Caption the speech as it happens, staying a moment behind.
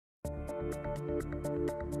I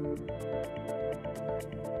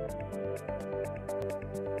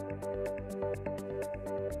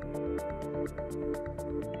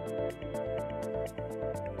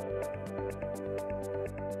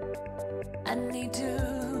need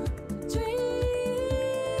to drink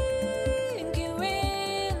you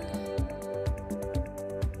in.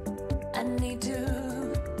 I need to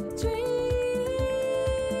drink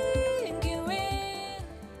you in.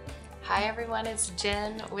 Hi everyone, it's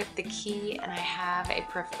Jen with The Key, and I have a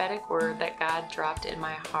prophetic word that God dropped in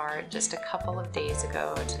my heart just a couple of days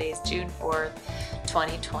ago. Today's June 4th,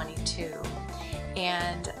 2022.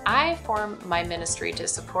 And I form my ministry to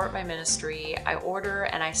support my ministry. I order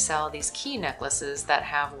and I sell these key necklaces that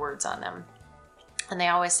have words on them. And they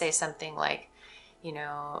always say something like, you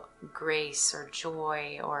know, grace or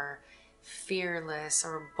joy or fearless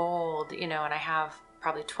or bold, you know, and I have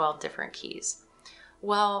probably 12 different keys.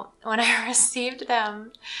 Well, when I received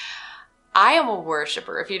them, I am a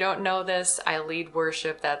worshiper. If you don't know this, I lead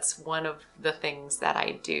worship. That's one of the things that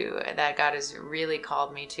I do, that God has really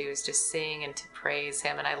called me to, is to sing and to praise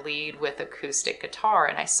Him. And I lead with acoustic guitar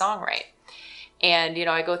and I songwrite. And, you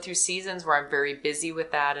know, I go through seasons where I'm very busy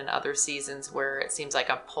with that and other seasons where it seems like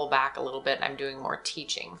I pull back a little bit and I'm doing more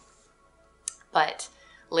teaching. But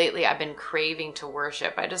lately I've been craving to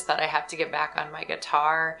worship. I just thought I have to get back on my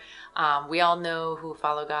guitar. We all know, who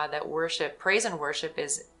follow God, that worship, praise and worship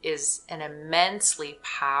is an immensely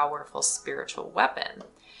powerful spiritual weapon.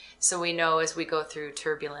 So we know as we go through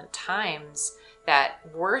turbulent times that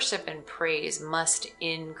worship and praise must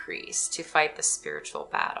increase to fight the spiritual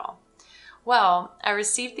battle. Well, I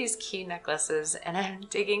received these key necklaces and I'm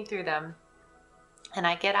digging through them, and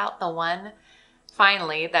I get out the one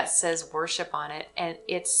finally that says worship on it, and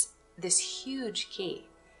it's this huge key.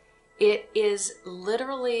 It is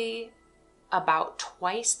literally about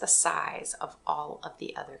twice the size of all of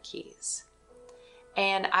the other keys.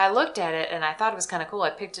 And I looked at it and I thought it was kind of cool. I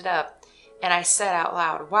picked it up and I said out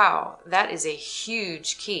loud, wow, that is a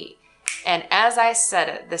huge key. And as I said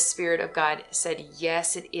it, the Spirit of God said,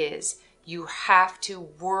 yes, it is. You have to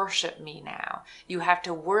worship me now. You have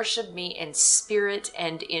to worship me in spirit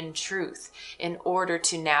and in truth in order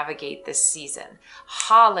to navigate this season.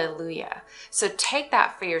 Hallelujah. So take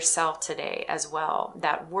that for yourself today as well.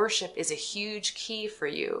 That worship is a huge key for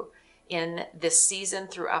you in this season,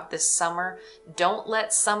 throughout this summer. Don't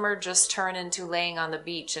let summer just turn into laying on the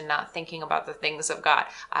beach and not thinking about the things of God.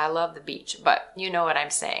 I love the beach, but you know what I'm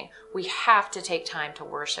saying. We have to take time to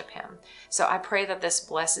worship Him. So I pray that this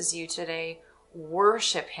blesses you today.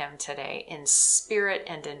 Worship Him today in spirit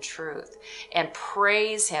and in truth, and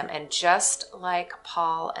praise Him. And just like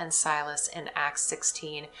Paul and Silas in Acts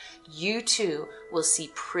 16, you too will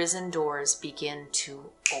see prison doors begin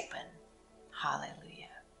to open. Hallelujah.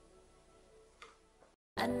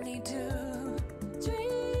 I need to drink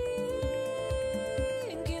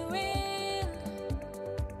you in.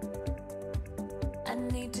 I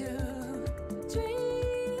need to